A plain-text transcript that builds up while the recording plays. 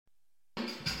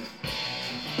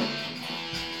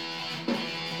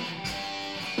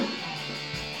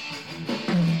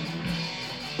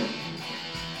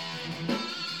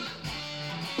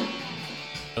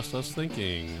Just Us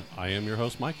Thinking. I am your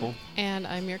host, Michael. And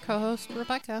I'm your co-host,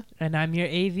 Rebecca. And I'm your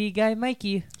AV guy,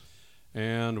 Mikey.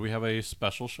 And we have a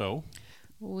special show.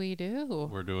 We do.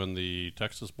 We're doing the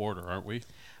Texas border, aren't we?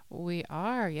 We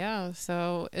are, yeah.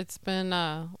 So it's been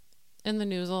in the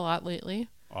news a lot lately.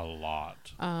 A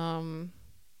lot. I've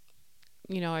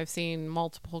seen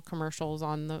multiple commercials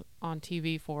on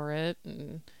TV for it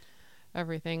and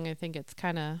everything. I think it's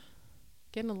kind of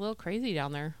getting a little crazy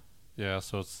down there. Yeah,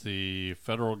 so it's the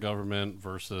federal government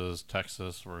versus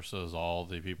Texas versus all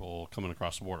the people coming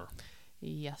across the border.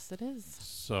 Yes, it is.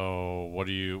 So what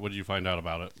did you find out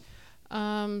about it?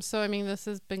 This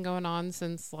has been going on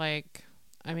since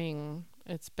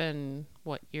it's been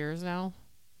years now?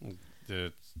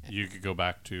 You could go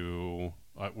back to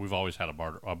we've always had a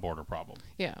border problem.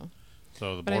 Yeah.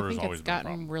 So the but border's I think always it's been a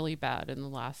gotten problem. really bad in the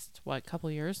last couple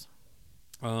of years.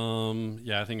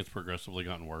 Yeah, I think it's progressively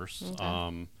gotten worse.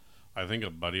 Okay. I think a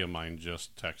buddy of mine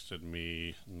just texted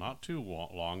me not too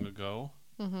long ago.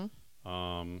 Mm-hmm.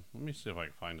 Let me see if I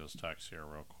can find his text here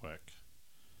real quick.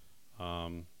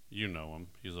 You know him.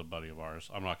 He's a buddy of ours.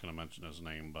 I'm not going to mention his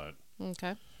name, but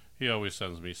Okay. he always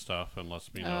sends me stuff and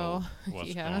lets me know what's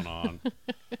yeah. going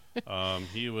on.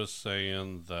 He was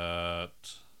saying that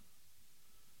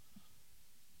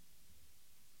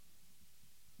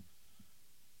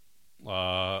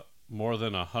more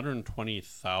than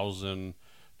 120,000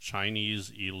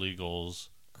 Chinese illegals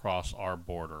cross our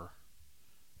border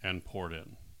and poured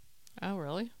in. Oh,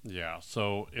 really? Yeah,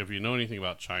 so if you know anything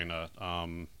about China,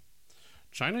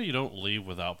 China you don't leave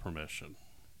without permission.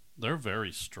 They're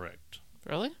very strict.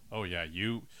 Really? Oh yeah,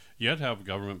 you have to have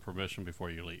government permission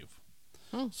before you leave.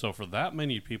 Hmm. So for that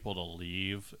many people to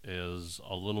leave is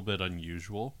a little bit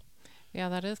unusual. Yeah,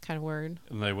 that is kind of weird.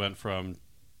 And they went from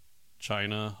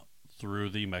China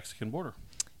through the Mexican border.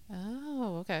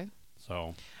 Oh, okay.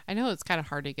 So I know it's kind of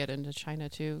hard to get into China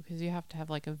too because you have to have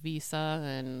a visa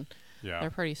and yeah. they're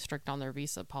pretty strict on their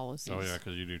visa policies. Oh yeah,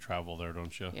 because you do travel there,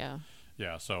 don't you? Yeah.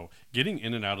 Yeah. So getting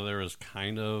in and out of there is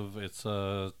it's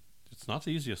not the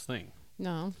easiest thing.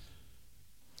 No.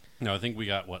 No, I think we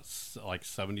got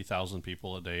 70,000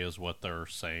 people a day is what they're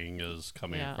saying is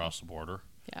coming across the border.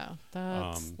 Yeah,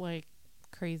 that's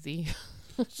crazy.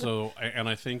 So, and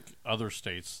I think other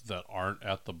states that aren't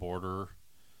at the border,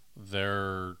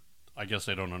 I guess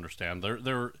they don't understand.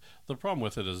 The problem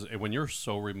with it is when you're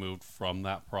so removed from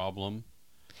that problem.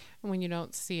 When you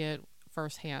don't see it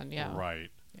firsthand, yeah. Right.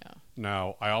 Yeah.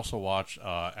 Now, I also watch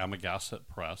Amagaset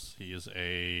Press.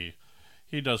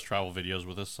 He does travel videos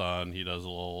with his son. He does a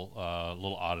little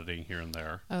auditing here and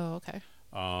there. Oh, okay.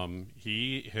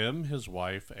 His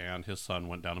wife, and his son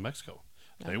went down to Mexico.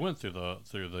 They went through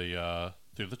the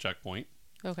checkpoint.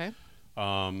 Okay.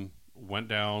 Went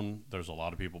down. There's a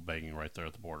lot of people begging right there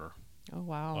at the border. Oh,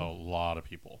 wow. A lot of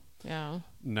people. Yeah.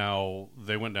 Now,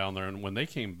 they went down there, and when they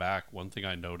came back, one thing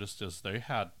I noticed is they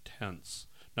had tents.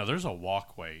 Now, there's a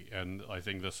walkway, and I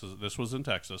think this was in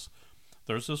Texas.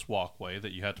 There's this walkway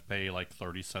that you had to pay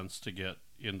 30 cents to get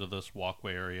into this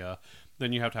walkway area.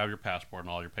 Then you have to have your passport and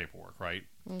all your paperwork, right?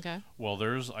 Okay. Well,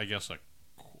 there's, I guess,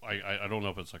 I don't know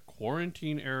if it's a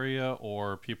quarantine area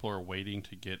or people are waiting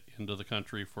to get into the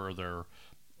country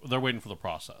they're waiting for the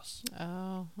process.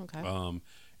 Oh, okay.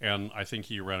 And I think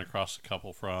he ran across a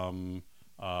couple from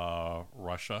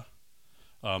Russia.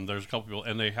 There's a couple people,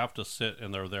 and they have to sit,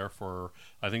 and they're there for.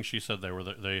 I think she said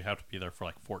they have to be there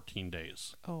for 14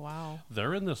 days. Oh, wow.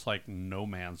 They're in this no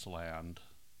man's land,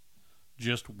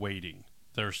 just waiting.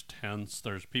 There's tents.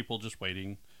 There's people just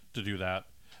waiting to do that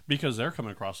because they're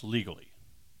coming across legally.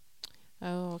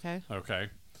 Oh, okay.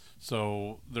 Okay,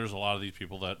 so there's a lot of these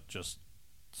people that just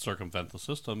circumvent the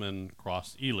system and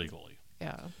cross illegally.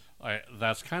 Yeah.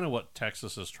 That's kind of what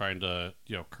Texas is trying to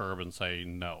curb and say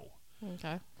no.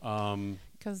 Okay.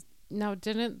 Because now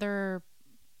didn't the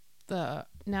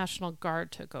National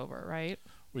Guard took over, right?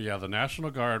 Well, yeah, the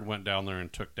National Guard went down there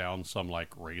and took down some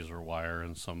razor wire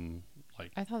and some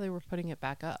I thought they were putting it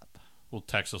back up. Well,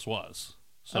 Texas was.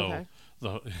 So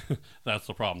that's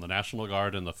the problem. The National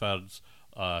Guard and the feds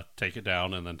take it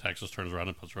down, and then Texas turns around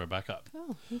and puts it right back up.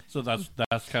 Oh, okay. So that's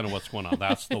kind of what's going on.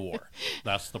 That's the war.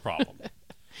 That's the problem.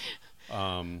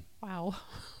 Wow.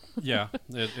 Yeah,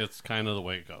 it's kind of the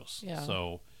way it goes. Yeah.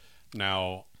 So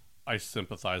now I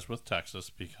sympathize with Texas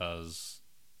because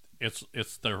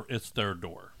it's their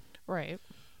door. Right.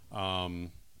 So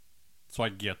I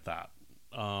get that.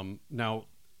 Now,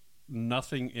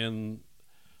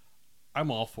 I'm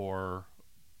all for,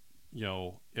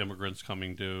 immigrants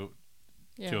coming to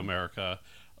America,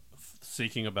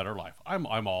 seeking a better life.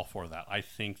 I'm all for that. I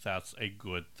think that's a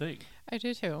good thing. I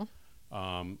do too.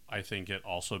 I think it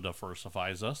also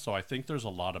diversifies us, so I think there's a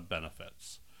lot of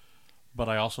benefits. But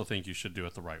I also think you should do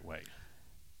it the right way.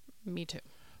 Me too.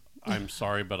 I'm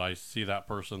sorry, but I see that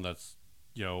person that's,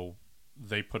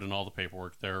 they put in all the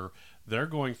paperwork. They're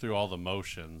going through all the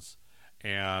motions,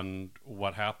 and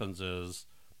what happens is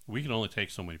we can only take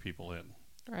so many people in.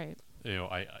 Right.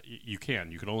 You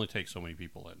can only take so many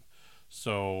people in.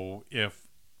 So if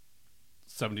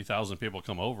 70,000 people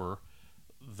come over,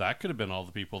 that could have been all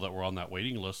the people that were on that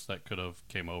waiting list that could have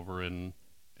came over and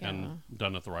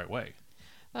done it the right way.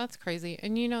 That's crazy.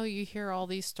 And you hear all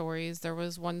these stories. There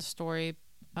was one story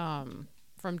from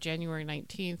January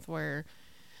 19th where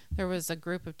there was a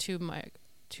group of two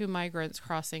migrants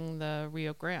crossing the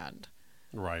Rio Grande.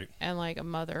 Right. And like a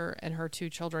mother and her two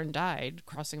children died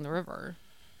crossing the river.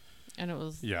 And it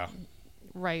was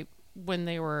right when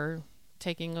they were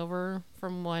taking over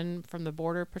from the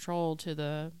Border Patrol to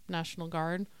the National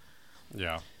Guard.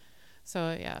 Yeah.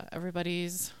 So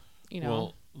everybody's,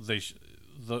 Well,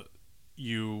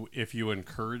 if you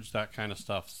encourage that kind of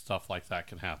stuff like that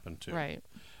can happen too. Right.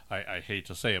 I hate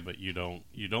to say it, but you don't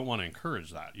want to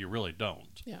encourage that. You really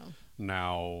don't. Yeah.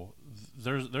 Now,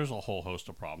 there's a whole host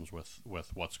of problems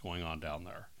with what's going on down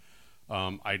there.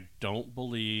 I don't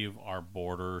believe our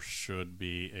border should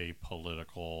be a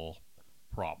political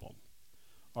problem.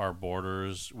 Our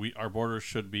borders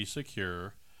should be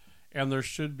secure, and there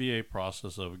should be a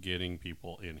process of getting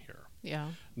people in here. Yeah.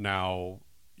 Now,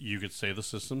 you could say the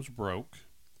system's broke.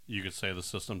 You could say the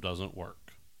system doesn't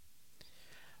work.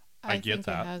 I get think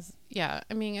that. It has, yeah.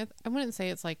 I mean, I wouldn't say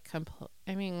it's like I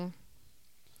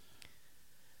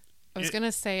was going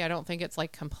to say I don't think it's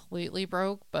like completely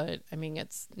broke, but I mean,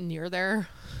 it's near there.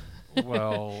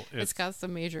 Well, it's got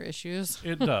some major issues.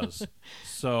 It does.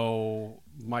 So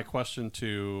my question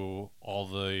to all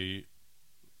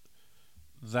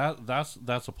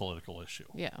that's a political issue.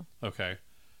 Yeah. Okay.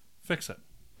 Fix it.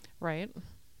 Right.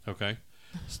 Okay.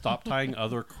 Stop tying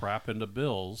other crap into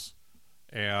bills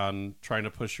and trying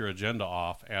to push your agenda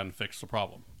off and fix the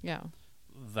problem. Yeah.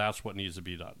 That's what needs to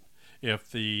be done. If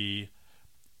the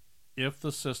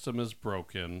system is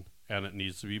broken and it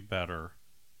needs to be better,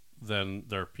 then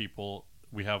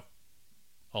we have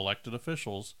elected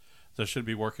officials that should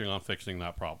be working on fixing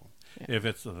that problem. Yeah. If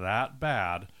it's that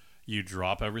bad, you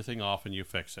drop everything off and you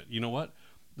fix it. You know what?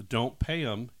 Don't pay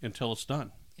them until it's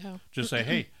done. Yeah. Just say,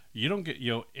 hey, you don't get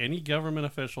any government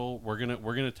official. We're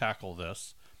gonna tackle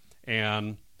this,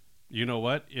 and you know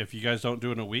what? If you guys don't do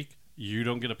it in a week, you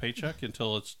don't get a paycheck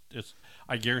until it's.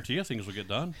 I guarantee you, things will get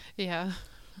done. Yeah.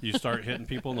 You start hitting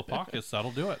people in the pockets,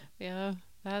 that'll do it. Yeah,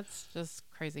 that's just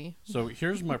crazy. So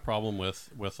here's my problem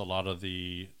with a lot of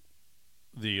the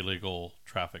illegal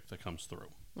traffic that comes through.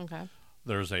 Okay.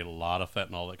 There's a lot of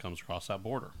fentanyl that comes across that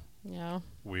border. Yeah.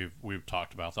 We've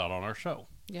talked about that on our show.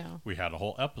 Yeah. We had a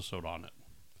whole episode on it.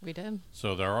 We did.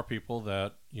 So there are people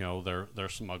that, they're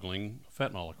smuggling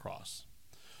fentanyl across.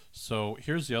 So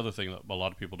here's the other thing that a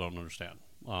lot of people don't understand.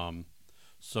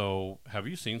 So have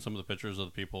you seen some of the pictures of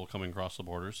the people coming across the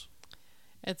borders?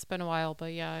 It's been a while,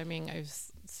 but yeah, I mean, I've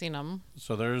seen them.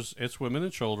 So it's women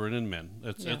and children and men.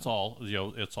 It's all,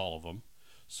 it's all of them.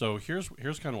 So here's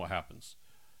kind of what happens.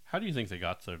 How do you think they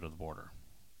got there to the border?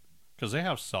 Because they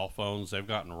have cell phones, they've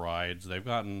gotten rides, they've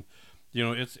gotten,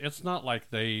 it's not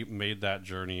like they made that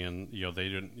journey and, they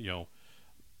didn't,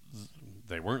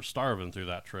 they weren't starving through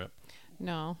that trip.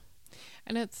 No.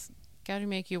 And it's got to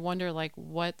make you wonder, like,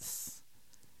 what's,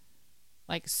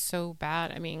 like, so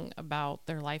bad, I mean, about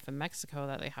their life in Mexico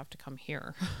that they have to come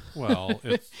here. Well,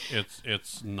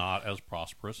 it's not as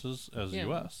prosperous as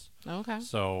U.S. Okay.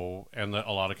 So, and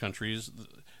a lot of countries,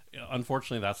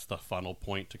 unfortunately, that's the funnel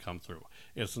point to come through.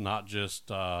 It's not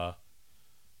just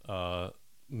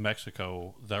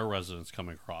Mexico, their residents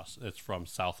coming across. It's from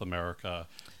South America,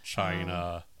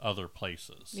 China, other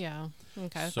places. Yeah.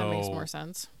 Okay. So, that makes more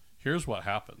sense. Here's what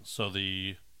happens. So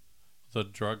the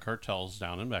drug cartels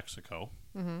down in Mexico,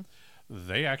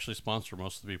 they actually sponsor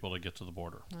most of the people to get to the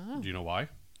border. Oh. Do you know why?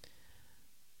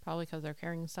 Probably because they're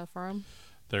carrying stuff for them.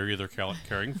 They're either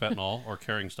carrying fentanyl or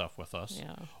carrying stuff with us.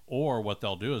 Yeah. Or what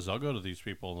they'll do is they'll go to these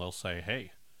people and they'll say,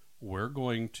 hey, we're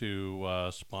going to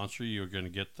sponsor you. You're going to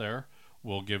get there.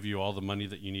 We'll give you all the money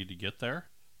that you need to get there.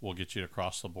 We'll get you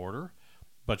across the border,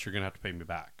 but you're going to have to pay me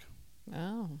back.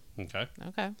 Oh. Okay.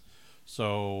 Okay.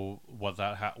 So what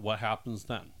happens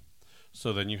then?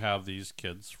 So then you have these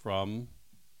kids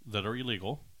that are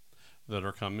illegal that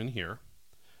are coming here.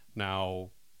 Now,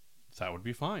 that would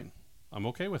be fine. I'm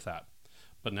okay with that.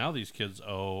 But now these kids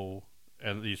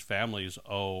and these families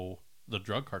owe the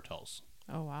drug cartels.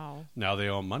 Oh, wow. Now they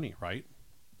owe money, right?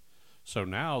 So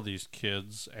now these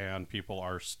kids and people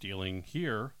are stealing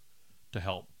here to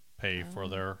help pay for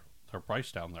their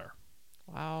price down there.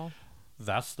 Wow.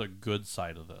 That's the good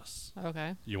side of this.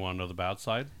 Okay. You want to know the bad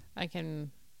side? I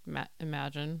can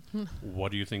imagine.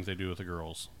 What do you think they do with the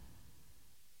girls?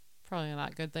 Probably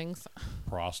not good things.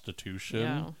 Prostitution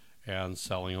Yeah. and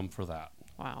selling them for that.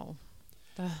 Wow.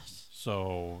 That's,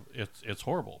 So it's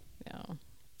horrible. yeah.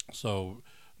 So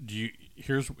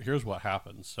here's what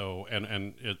happens. So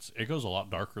and it goes a lot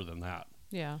darker than that.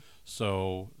 Yeah.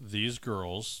 So these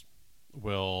girls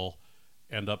will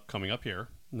end up coming up here.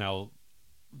 Now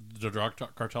the drug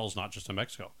cartel is not just in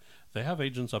Mexico. They have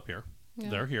agents up here. Yeah.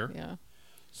 They're here. Yeah.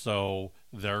 So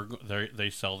they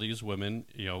sell these women,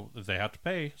 they have to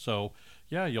pay. So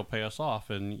yeah, you'll pay us off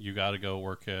and you got to go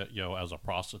work at, as a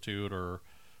prostitute or,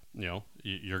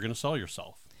 you're going to sell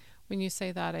yourself. When you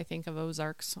say that, I think of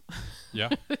Ozarks. Yeah.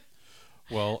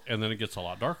 Well, and then it gets a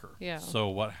lot darker. Yeah. So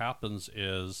what happens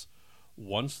is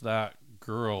once that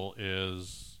girl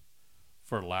is,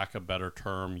 for lack of a better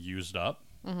term, used up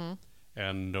Mm-hmm.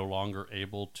 and no longer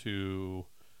able to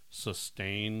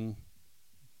sustain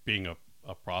being a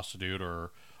prostitute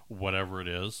or whatever it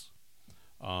is,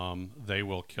 they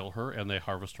will kill her and they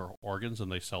harvest her organs and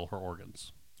they sell her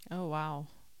organs. Oh, wow.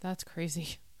 That's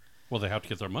crazy. Well, they have to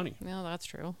get their money. No, that's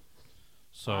true.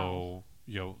 So,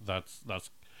 that's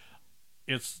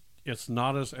it's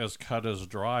not as cut as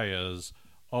dry as,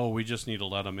 oh, we just need to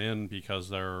let them in because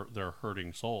they're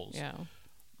hurting souls. Yeah.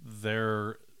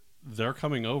 They're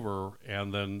coming over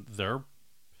and then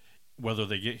whether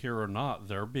they get here or not,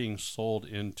 they're being sold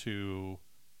into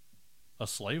a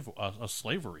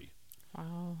slavery.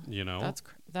 Wow.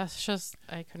 That's just,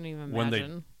 I couldn't even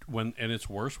imagine. And it's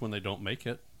worse when they don't make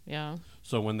it. Yeah.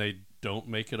 So when they don't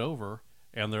make it over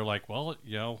and they're like, well,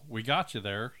 we got you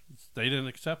there. They didn't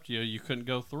accept you. You couldn't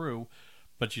go through,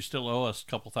 but you still owe us a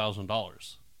couple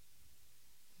 $1,000s.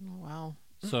 Oh, wow.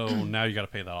 So now you got to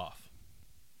pay that off.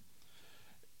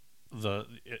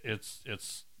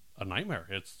 It's a nightmare.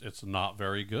 It's not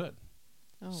very good.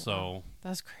 Oh, So wow.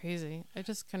 That's crazy. I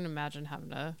just couldn't imagine having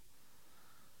to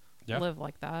yeah. live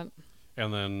like that.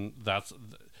 And then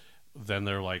then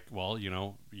they're like, well,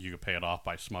 you could pay it off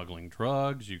by smuggling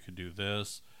drugs. You could do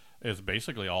this. It's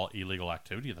basically all illegal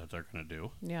activity that they're going to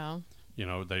do. Yeah.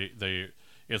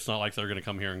 It's not like they're going to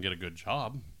come here and get a good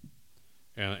job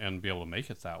and be able to make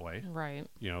it that way. Right.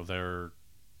 They're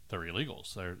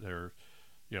illegals.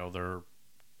 They're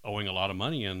owing a lot of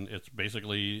money and it's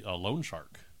basically a loan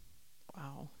shark.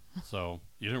 Wow. So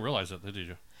you didn't realize it, did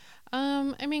you?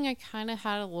 I kind of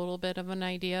had a little bit of an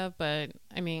idea, but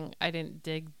I didn't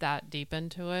dig that deep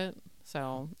into it.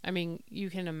 So, you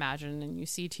can imagine and you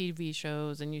see TV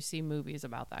shows and you see movies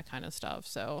about that kind of stuff.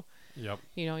 So, Yep.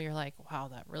 You're like, wow,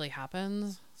 that really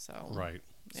happens. So, Right.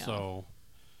 Yeah. So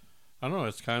I don't know.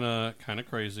 It's kind of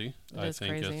crazy. I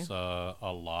think crazy. it's a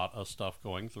lot of stuff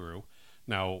going through.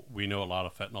 Now we know a lot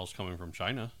of fentanyl is coming from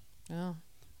China, yeah.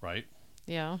 right?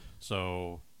 Yeah.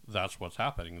 So that's what's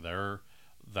happening there.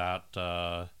 That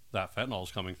fentanyl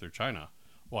is coming through China.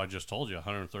 Well, I just told you,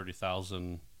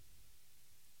 130,000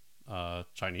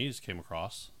 Chinese came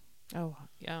across. Oh,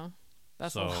 yeah.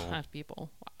 That's a lot of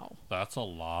people. Wow. That's a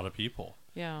lot of people.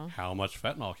 Yeah. How much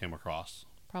fentanyl came across?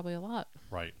 Probably a lot.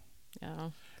 Right. Yeah.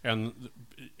 And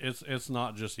it's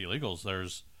not just illegals.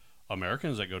 There's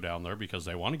Americans that go down there because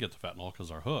they want to get the fentanyl because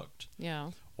they're hooked.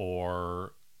 Yeah.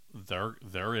 Or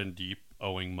they're in deep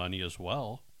owing money as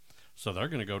well. So they're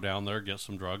going to go down there, get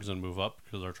some drugs, and move up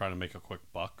because they're trying to make a quick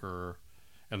buck,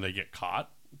 and they get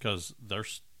caught because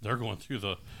they're going through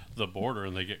the border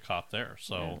and they get caught there.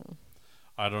 So Yeah.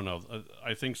 I don't know.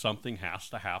 I think something has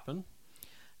to happen.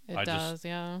 It does,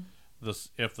 yeah.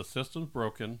 If the system's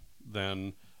broken,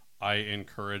 then I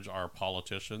encourage our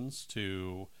politicians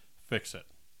to fix it.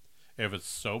 If it's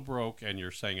so broke and you're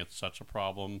saying it's such a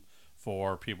problem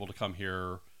for people to come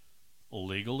here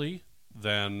legally,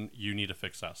 then you need to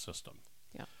fix that system.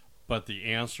 Yeah. But the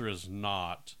answer is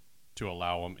not to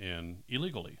allow them in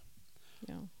illegally.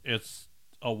 Yeah.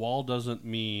 A wall doesn't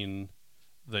mean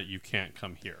that you can't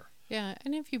come here. Yeah,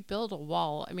 and if you build a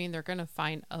wall, they're going to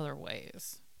find other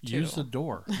ways. Use the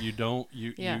door. You don't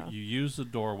Yeah. you use the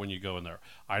door when you go in there.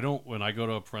 When I go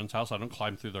to a friend's house, I don't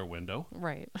climb through their window.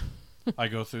 Right. I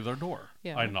go through their door.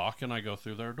 Yeah. I knock and I go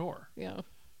through their door. Yeah.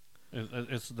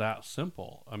 It's that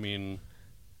simple.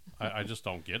 I just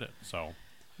don't get it. So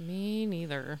Me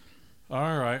neither.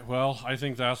 all right. Well, I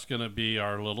think that's going to be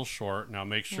our little short. Now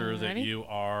make sure that Alrighty. you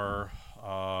are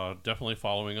definitely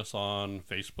following us on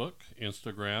Facebook,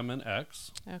 Instagram, and X.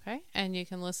 Okay. And you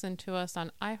can listen to us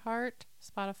on iHeart,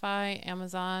 Spotify,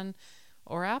 Amazon,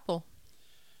 or Apple.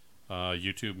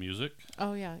 YouTube Music,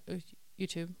 Oh, yeah.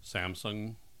 YouTube.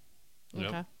 Samsung Yep.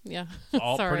 Okay. Yeah.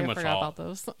 All Sorry, pretty I much forgot all. about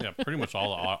those. Yeah, pretty much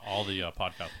all the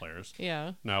podcast players.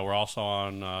 Yeah. Now we're also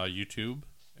on YouTube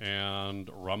and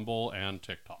Rumble and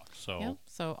TikTok. So Yep.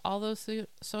 So all those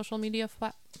social media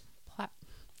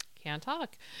can't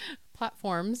talk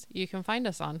platforms you can find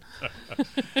us on.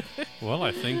 well,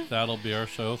 I think that'll be our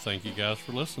show. Thank you guys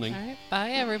for listening. All right.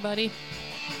 Bye, everybody.